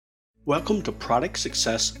Welcome to Product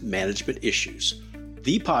Success Management Issues,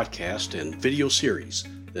 the podcast and video series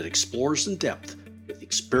that explores in depth with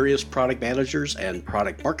experienced product managers and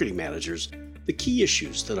product marketing managers the key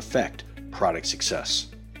issues that affect product success.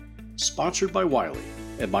 Sponsored by Wiley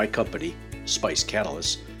and my company, Spice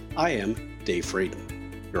Catalyst, I am Dave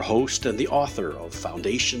Fradin, your host and the author of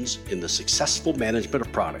Foundations in the Successful Management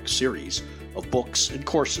of Products series of books and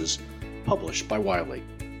courses published by Wiley.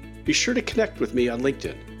 Be sure to connect with me on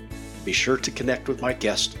LinkedIn. Be sure to connect with my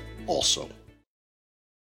guest also.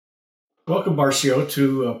 Welcome, Marcio,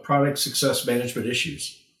 to Product Success Management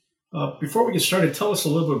Issues. Before we get started, tell us a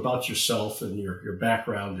little bit about yourself and your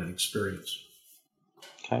background and experience.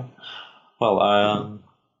 Okay. Well,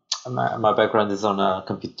 my background is on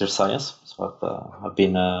computer science. So I've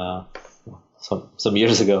been some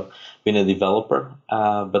years ago been a developer,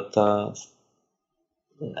 but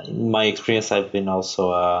in my experience, I've been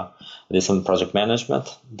also did some project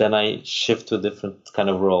management. Then I shift to a different kind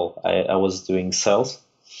of role. I was doing sales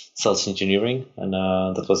engineering, and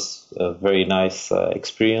that was a very nice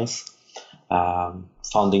experience.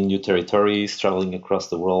 Founding new territories, traveling across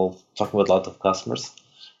the world, talking with a lot of customers.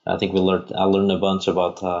 I think I learned a bunch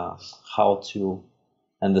about how to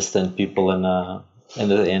understand people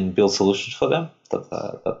and build solutions for them.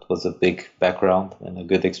 That was a big background and a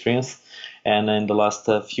good experience. And in the last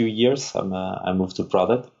few years, I moved to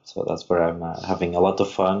product. So that's where I'm having a lot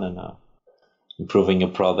of fun and improving a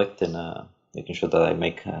product and making sure that I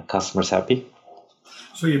make customers happy.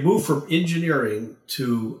 So you moved from engineering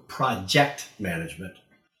to project management,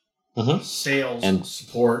 sales, and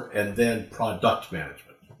support, and then product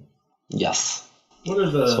management. Yes. What are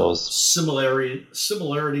the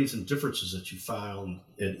similarities and differences that you found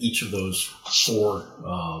in each of those four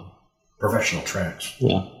professional tracks?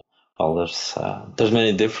 Yeah. Well, there's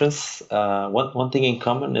many differences. One thing in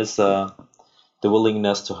common is the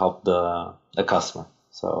willingness to help the customer.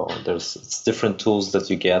 So it's different tools that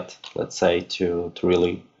you get, let's say, to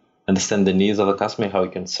really understand the needs of the customer and how you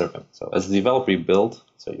can serve them. So as a developer, you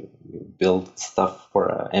build stuff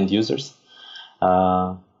for end users.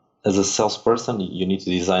 As a salesperson, you need to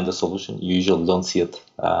design the solution. You usually don't see it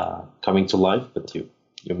coming to life, but you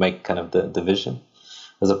make kind of the vision.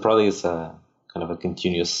 As a product, it's kind of a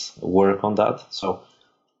continuous work on that. So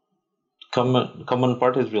common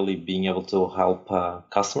part is really being able to help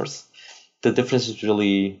customers. The difference is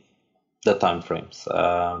really the time frames.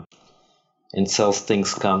 In sales,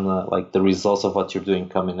 things come like the results of what you're doing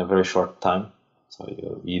come in a very short time.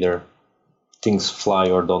 So either things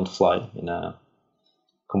fly or don't fly in a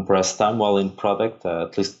compressed time. While in product,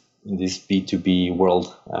 at least in this B2B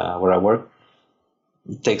world where I work,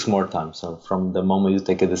 it takes more time. So from the moment you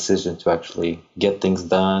take a decision to actually get things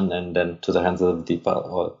done and then to the hands of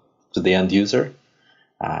the end user,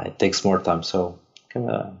 it takes more time. So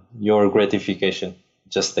your gratification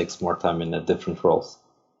just takes more time in the different roles.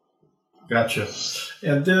 Gotcha.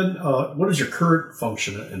 And then what is your current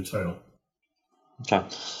function and title? Okay.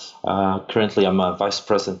 Currently, I'm a vice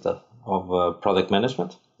president of product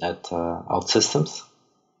management at OutSystems.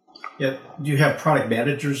 Yeah. Do you have product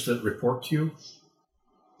managers that report to you?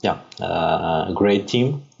 Yeah, a great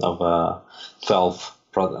team of 12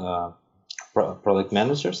 product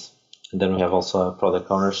managers, and then we have also a product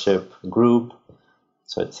ownership group.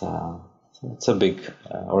 So it's a big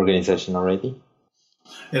organization already.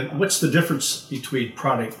 And what's the difference between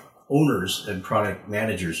product owners and product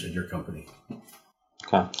managers in your company?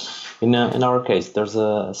 Okay, in our case, there's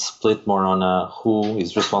a split more on who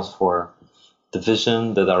is responsible for the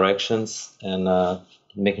vision, the directions, and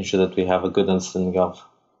making sure that we have a good understanding of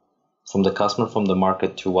from the customer, from the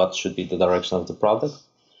market, to what should be the direction of the product.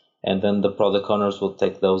 And then the product owners will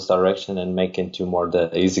take those direction and make into more the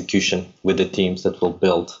execution with the teams that will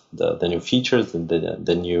build the new features and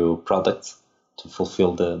the new products to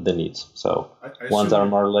fulfill the needs. So ones are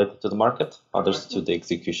more related to the market, others to the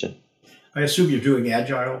execution. I assume you're doing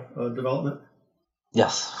agile development?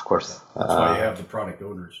 Yes, of course. That's why you have the product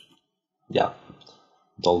owners. Yeah,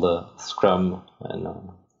 with all the Scrum and...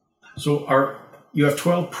 So you have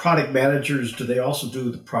 12 product managers. Do they also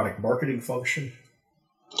do the product marketing function?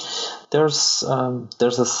 There's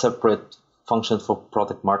a separate function for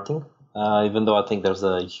product marketing, even though I think there's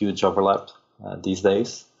a huge overlap these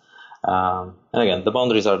days. And again, the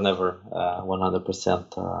boundaries are never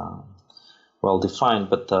 100% well defined,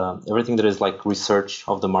 but everything that is like research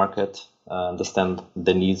of the market, understand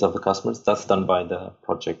the needs of the customers, that's done by the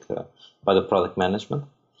product management.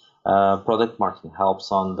 Product marketing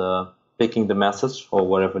helps on the picking the message or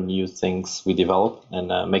whatever new things we develop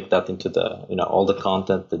and make that into the all the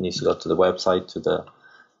content that needs to go to the website, to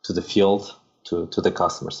the field, to the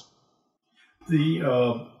customers. The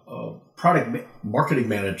marketing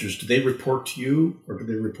managers, do they report to you, or do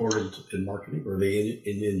they report in marketing, or are they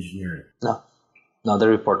in engineering? No, they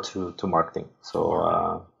report to marketing.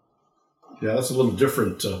 So yeah, that's a little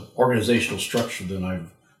different organizational structure than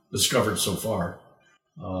I've discovered so far.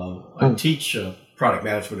 I teach product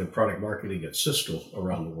management and product marketing at Cisco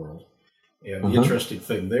around the world. And the interesting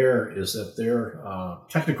thing there is that their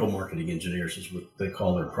technical marketing engineers is what they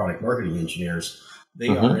call their product marketing engineers. They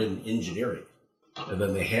are in engineering, and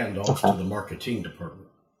then they hand off to the marketing department.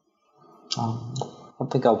 I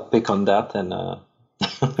think I'll pick on that. And well,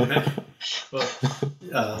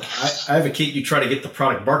 I advocate you try to get the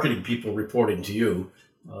product marketing people reporting to you,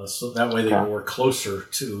 so that way they work closer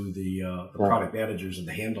to the product managers, and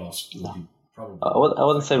the handoffs will be probably. I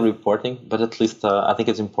wouldn't say reporting, but at least I think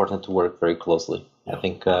it's important to work very closely. I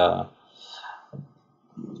think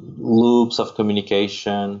loops of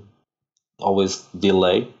communication always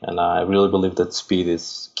delay, and I really believe that speed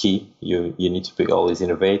is key. You need to be always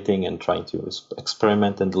innovating and trying to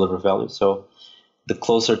experiment and deliver value. So the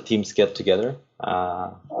closer teams get together,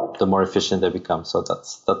 the more efficient they become. So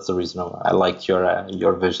that's the reason I like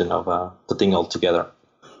your vision of putting all together.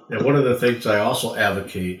 Yeah, one of the things I also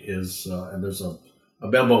advocate is, and there's a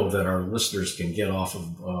memo that our listeners can get off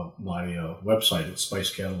of my website at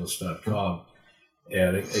spicecatalyst.com,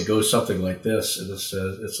 and it goes something like this. And it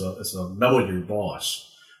says it's a memo to your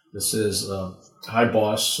boss. This says, "Hi,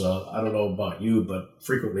 boss. I don't know about you, but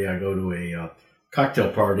frequently I go to a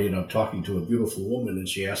cocktail party and I'm talking to a beautiful woman, and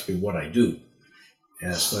she asks me what I do."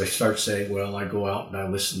 And so I start saying, well, I go out and I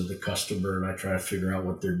listen to the customer and I try to figure out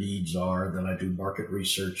what their needs are. And then I do market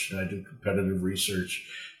research and I do competitive research.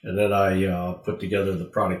 And then I put together the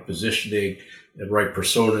product positioning and write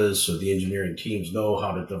personas so the engineering teams know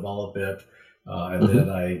how to develop it. And then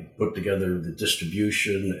I put together the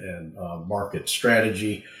distribution and market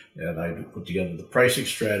strategy. And I put together the pricing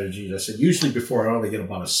strategy. And I said, usually before I only get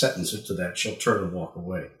about a sentence into that, she'll turn and walk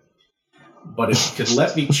away. But if you could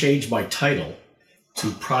let me change my title to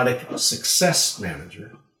product success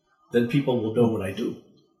manager, then people will know what I do.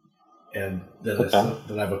 And then I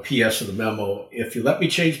have a PS of the memo. If you let me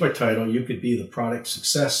change my title, you could be the product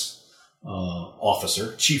success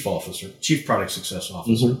officer, chief product success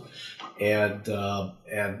officer. And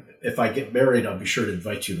if I get married, I'll be sure to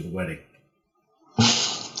invite you to the wedding.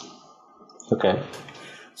 Okay.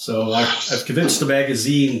 So I've convinced the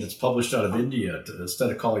magazine that's published out of India to,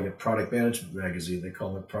 instead of calling it Product Management Magazine, they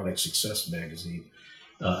call it Product Success Magazine.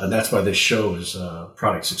 And that's why this show is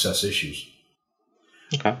Product Success Issues.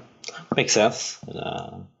 Okay. Makes sense.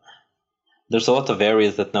 There's a lot of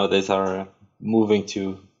areas that nowadays are moving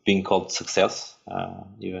to being called success.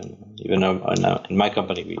 Even in my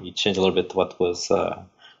company, we changed a little bit what was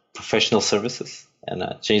professional services and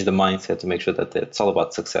changed the mindset to make sure that it's all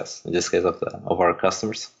about success, in this case of our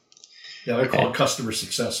customers. Yeah, they're called customer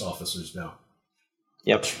success officers now.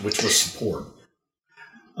 Yep. Which was support.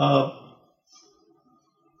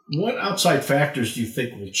 What outside factors do you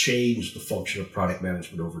think will change the function of product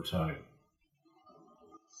management over time?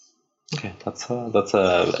 Okay, that's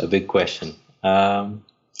a big question.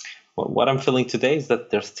 What I'm feeling today is that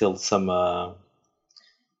there's still some, at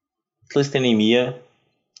least in EMEA,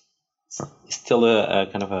 still a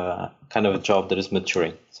kind of a job that is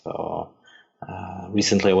maturing. So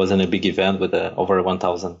recently I was in a big event with over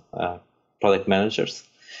 1,000 product managers,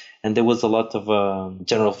 and there was a lot of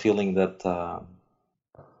general feeling that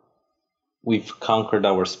we've conquered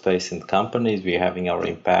our space in companies, we're having our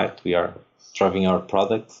impact, we are driving our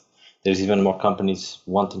products. There's even more companies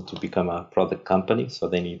wanting to become a product company, so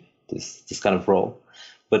they need this kind of role.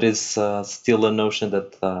 But it's still a notion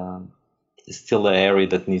that it's still an area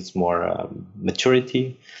that needs more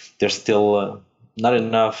maturity. There's still not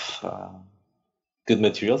enough good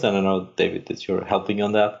materials, and I know, David, that you're helping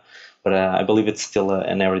on that, but I believe it's still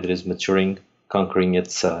an area that is maturing, conquering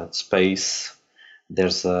its space.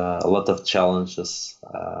 There's a lot of challenges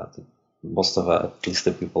most of at least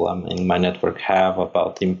the people in my network have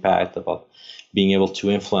about impact, about being able to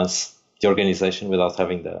influence the organization without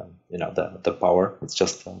having the power. It's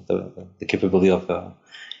just the capability of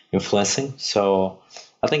influencing. So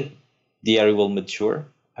I think the area will mature.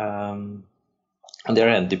 On the other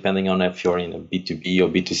hand, depending on if you're in a B2B or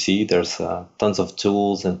B2C, there's tons of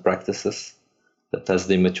tools and practices that as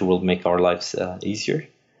they mature will make our lives easier.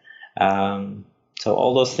 So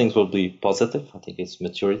all those things will be positive. I think it's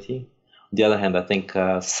maturity. On the other hand, I think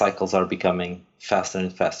cycles are becoming faster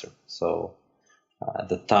and faster. So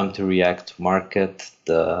the time to react to market,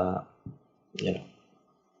 the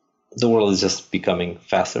world is just becoming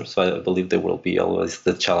faster. So I believe there will be always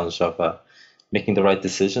the challenge of making the right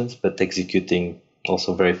decisions, but executing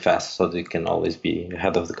also very fast, so they can always be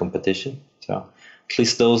ahead of the competition. So at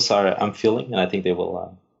least those are I'm feeling, and I think they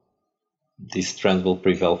will. These trends will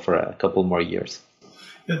prevail for a couple more years.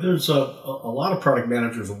 Yeah, there's a lot of product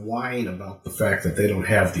managers whine about the fact that they don't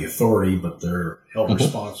have the authority, but they're held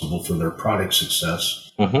responsible for their product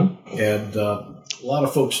success. And a lot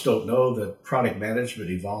of folks don't know that product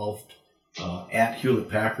management evolved at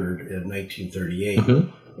Hewlett-Packard in 1938.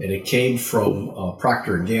 And it came from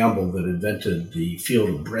Procter & Gamble that invented the field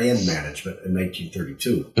of brand management in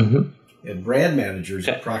 1932. And brand managers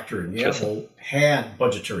at Procter & Gamble had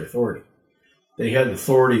budgetary authority. They had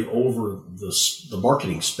authority over the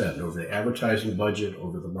marketing spend, over the advertising budget,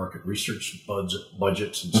 over the market research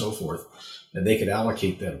budgets, and so forth, and they could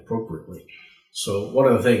allocate that appropriately. So one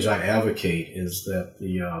of the things I advocate is that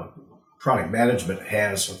the product management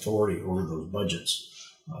has authority over those budgets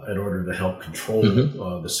in order to help control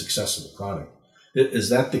the success of the product. Is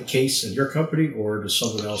that the case in your company, or does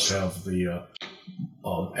someone else have the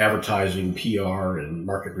advertising, PR, and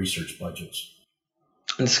market research budgets?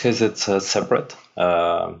 In this case, it's separate.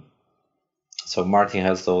 So marketing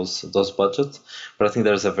has those budgets, but I think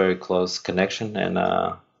there's a very close connection, and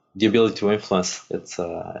the ability to influence. It's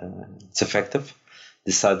effective.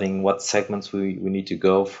 Deciding what segments we need to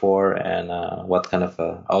go for and what kind of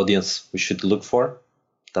audience we should look for.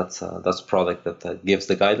 That's product that gives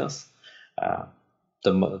the guidance.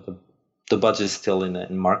 The budget is still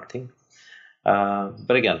in marketing,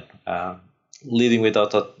 but again. Leading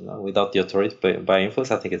without the authority by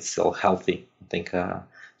influence, I think it's still healthy. I think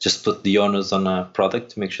just put the onus on a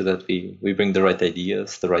product to make sure that we bring the right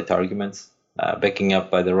ideas, the right arguments, backing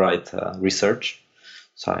up by the right research.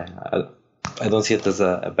 So I don't see it as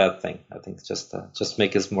a bad thing. I think just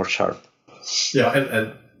make us more sharp. Yeah,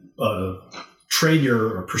 and train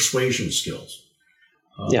your persuasion skills.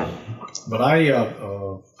 But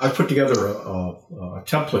I put together a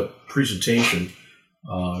template presentation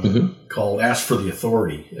called Ask for the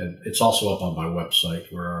Authority. And it's also up on my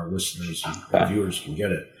website where our listeners and viewers can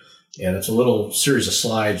get it. And it's a little series of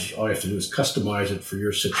slides. All you have to do is customize it for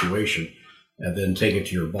your situation and then take it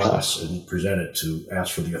to your boss and present it to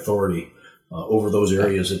ask for the authority over those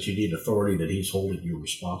areas that you need authority that he's holding you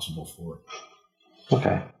responsible for.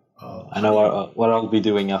 Okay. I know what I'll be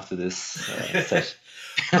doing after this session.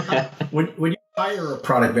 When you hire a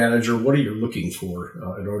product manager, what are you looking for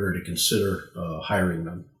in order to consider hiring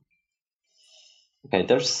them? Okay,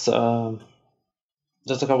 there's a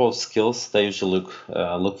couple of skills they usually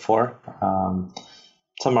look for.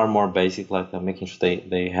 Some are more basic, like making sure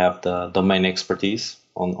they have the domain expertise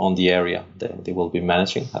on the area they will be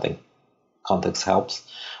managing. I think context helps.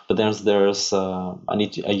 But there's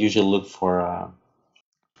I usually look for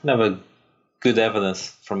kind of a good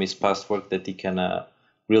evidence from his past work that he can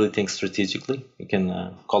really think strategically. He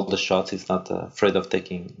can call the shots. He's not afraid of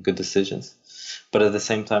taking good decisions. But at the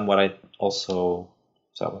same time,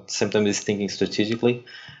 he's thinking strategically,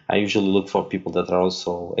 I usually look for people that are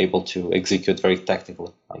also able to execute very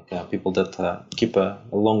tactically, like people that keep a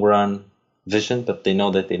long run vision, but they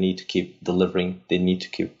know that they need to keep delivering. They need to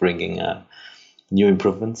keep bringing new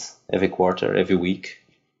improvements every quarter, every week,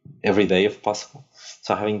 every day if possible.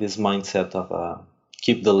 So having this mindset of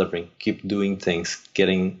keep delivering, keep doing things,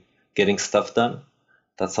 getting stuff done,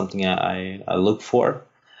 that's something I look for.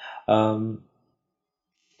 Then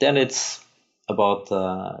it's about,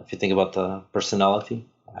 if you think about personality,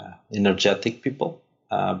 energetic people,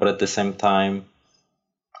 but at the same time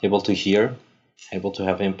able to hear, able to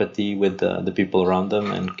have empathy with the people around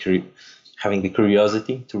them, and having the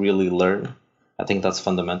curiosity to really learn. I think that's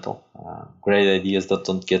fundamental. Great ideas that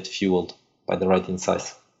don't get fueled by the right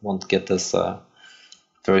insights won't get us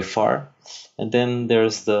very far. And then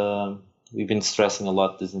there's we've been stressing a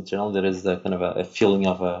lot this internal, there is the kind of a feeling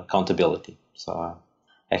of accountability. So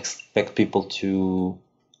I expect people to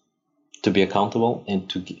be accountable and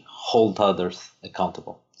to hold others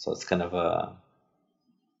accountable. So it's kind of a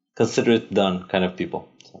consider it done kind of people.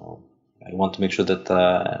 So I want to make sure that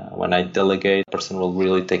when I delegate, the person will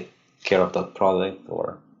really take care of that product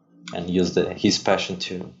and use his passion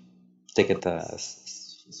to take it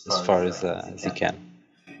as far as he can.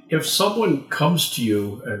 If someone comes to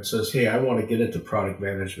you and says, "Hey, I want to get into product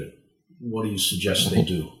management," what do you suggest they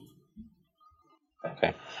do?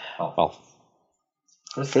 Okay. Well,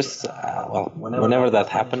 first, whenever that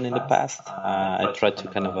happened in the past, I tried to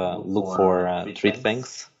kind of look for three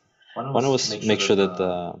things. One was make sure that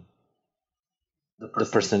the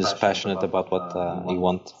person is passionate about what he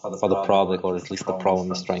wants for the product, or at least the problem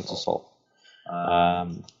he's trying to solve.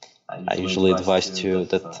 I usually advise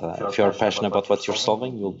that if you are passionate about what you're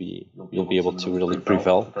solving, you'll be able to really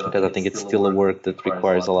prevail, because I think it's still a work that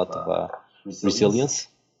requires a lot of resilience.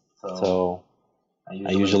 So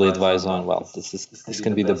I usually advise on, well, this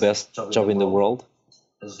can be the best job in the world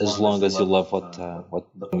as long as you love what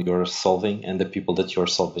you're solving and the people that you're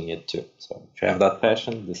solving it to. So if you have that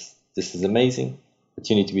passion, this is amazing. But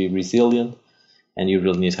you need to be resilient, and you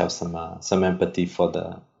really need to have some empathy for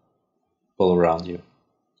the people around you.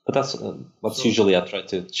 But that's what usually I try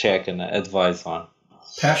to check and advise on.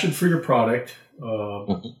 Passion for your product,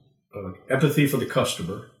 empathy for the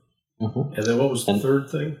customer, and then what was the third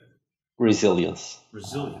thing? Resilience.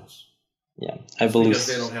 Resilience. Yeah, I believe because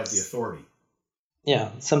they don't have the authority.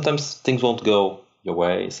 Yeah, sometimes things won't go your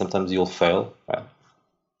way. Sometimes you'll fail. Right?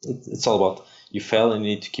 It's all about you fail and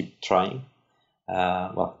you need to keep trying.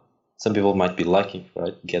 Well, some people might be lucky,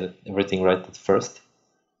 right? Get everything right at first.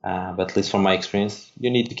 But at least from my experience, you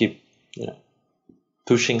need to keep,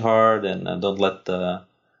 pushing hard and don't let the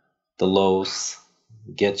lows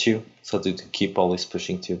get you. So to keep always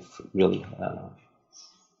pushing to really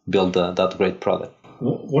build that great product.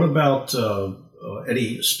 What about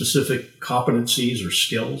any specific competencies or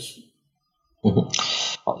skills? Well,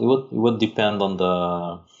 it would depend on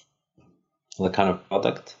the kind of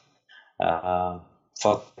product. For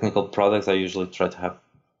technical products, I usually try to have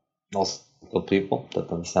also people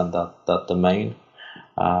that understand that domain.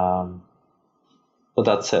 But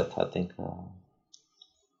that's it. I think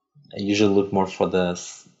I usually look more for the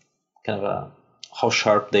kind of how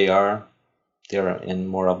sharp they are. They're in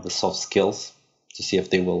more of the soft skills to see if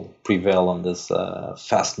they will prevail on this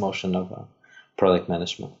fast motion of product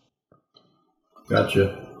management.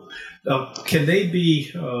 Gotcha. Can they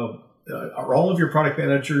be? Are all of your product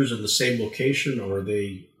managers in the same location, or are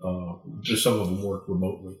they? Do some of them work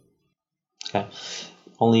remotely? Okay.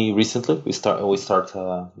 Only recently we start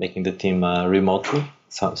making the team remotely.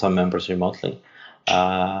 Some members remotely.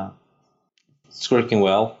 It's working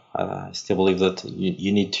well. I still believe that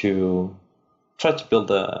you need to try to build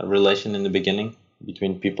a relation in the beginning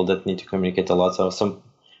between people that need to communicate a lot. So some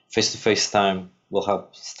face-to-face time will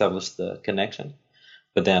help establish the connection.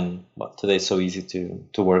 But then, today it's so easy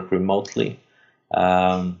to work remotely.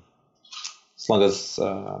 As long as,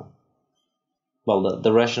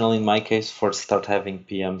 the rationale in my case for start having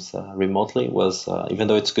PMs remotely was, even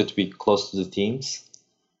though it's good to be close to the teams,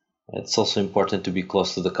 it's also important to be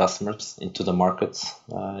close to the customers, into the markets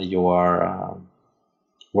you are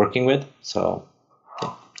working with. So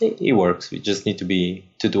it works. We just need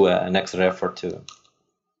to do an extra effort to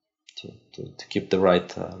keep the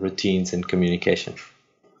right routines and communication.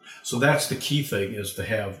 So that's the key thing, is to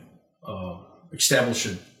have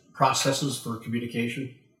establishing processes for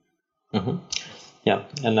communication. Mm-hmm. Yeah,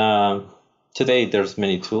 and today there's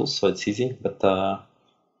many tools, so it's easy. But I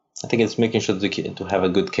think it's making sure to have a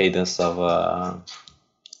good cadence of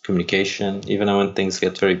communication. Even when things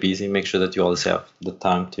get very busy, make sure that you always have the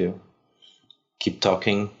time to keep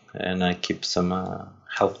talking and keep some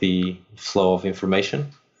healthy flow of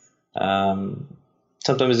information.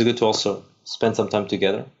 Sometimes it's good to also spend some time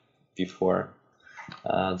together before,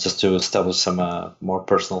 just to establish some more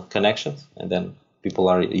personal connections, and then people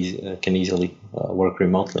can easily work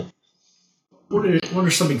remotely. What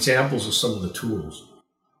are some examples of some of the tools?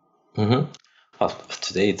 Mm-hmm. Well,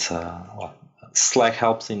 today it's Slack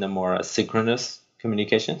helps in a more asynchronous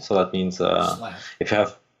communication. So that means if you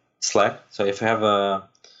have Slack, so if you have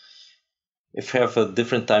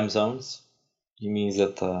different time zones, it means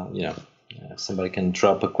that somebody can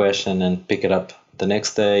drop a question and pick it up the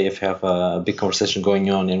next day. If you have a big conversation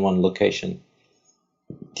going on in one location,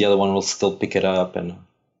 the other one will still pick it up and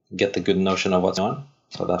get the good notion of what's going on.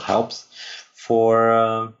 So that helps.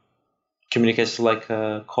 For communication like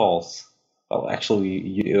calls, well, actually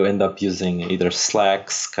you end up using either Slack,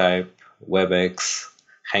 Skype, WebEx,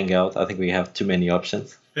 Hangout. I think we have too many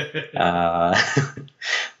options.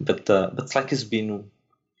 But Slack has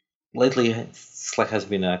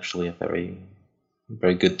been actually a very,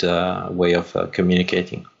 very good way of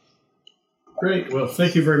communicating. Great. Well,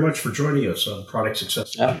 thank you very much for joining us on Product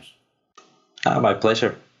Success News. My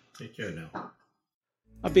pleasure. Take care now.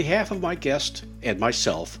 On behalf of my guest and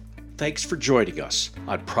myself, thanks for joining us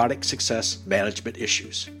on Product Success Management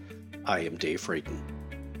Issues. I am Dave Freighton.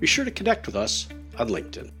 Be sure to connect with us on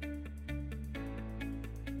LinkedIn.